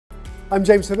I'm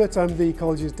James Hibbert, I'm the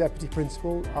college's Deputy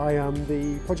Principal. I am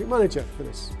the project manager for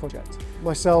this project.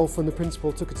 Myself and the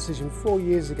Principal took a decision 4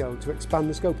 years ago to expand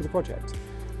the scope of the project.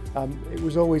 It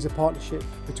was always a partnership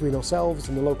between ourselves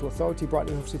and the local authority,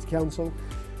 Brighton and Hove City Council,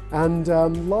 and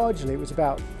largely it was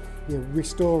about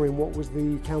restoring what was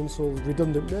the council's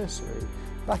redundant nursery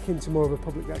back into more of a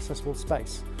publicly accessible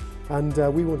space. And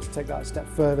we want to take that a step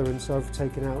further, and so have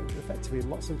taken out effectively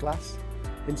lots of glass,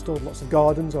 installed lots of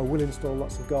gardens, or will install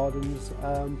lots of gardens,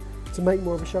 to make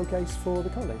more of a showcase for the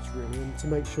college really, and to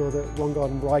make sure that One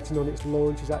Garden Brighton on its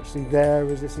launch is actually there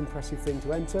as this impressive thing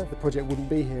to enter. The project wouldn't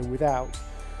be here without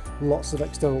lots of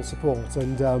external support,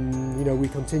 and we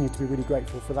continue to be really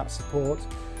grateful for that support.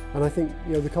 And I think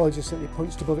the college has certainly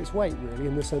punched above its weight really,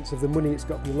 in the sense of the money it's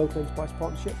got from the local enterprise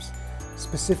partnerships.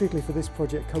 Specifically for this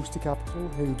project, Coast to Capital,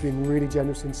 who've been really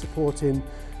generous in supporting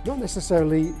not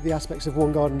necessarily the aspects of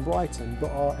One Garden Brighton,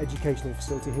 but our educational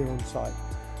facility here on site.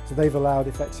 So they've allowed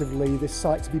effectively this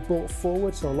site to be brought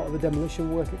forward, so a lot of the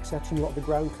demolition work, etc., and a lot of the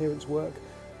ground clearance work,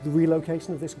 the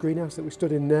relocation of this greenhouse that we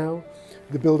stood in now,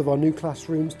 the build of our new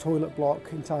classrooms, toilet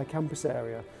block, entire campus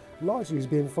area, largely is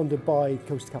being funded by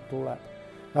Coast to Capital LEP.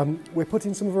 We're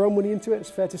putting some of our own money into it, it's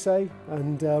fair to say,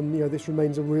 and this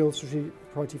remains a real strategic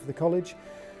priority for the college.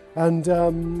 And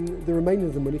the remainder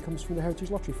of the money comes from the Heritage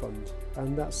Lottery Fund,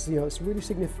 and that's it's really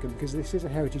significant because this is a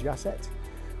heritage asset.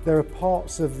 There are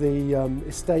parts of the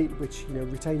estate which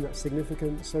retain that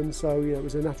significance, and so it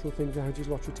was a natural thing for Heritage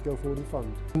Lottery to go forward and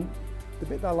fund. The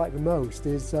bit that I like the most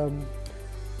is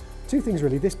two things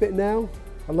really. This bit now,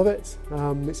 I love it.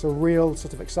 It's a real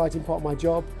sort of exciting part of my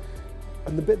job.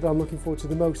 And the bit that I'm looking forward to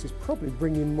the most is probably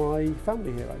bringing my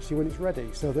family here actually when it's ready,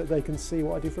 so that they can see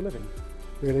what I do for a living,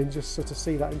 really, and just sort of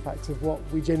see that impact of what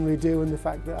we generally do, and the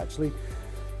fact that actually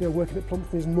working at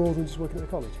Plumpton is more than just working at the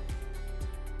college.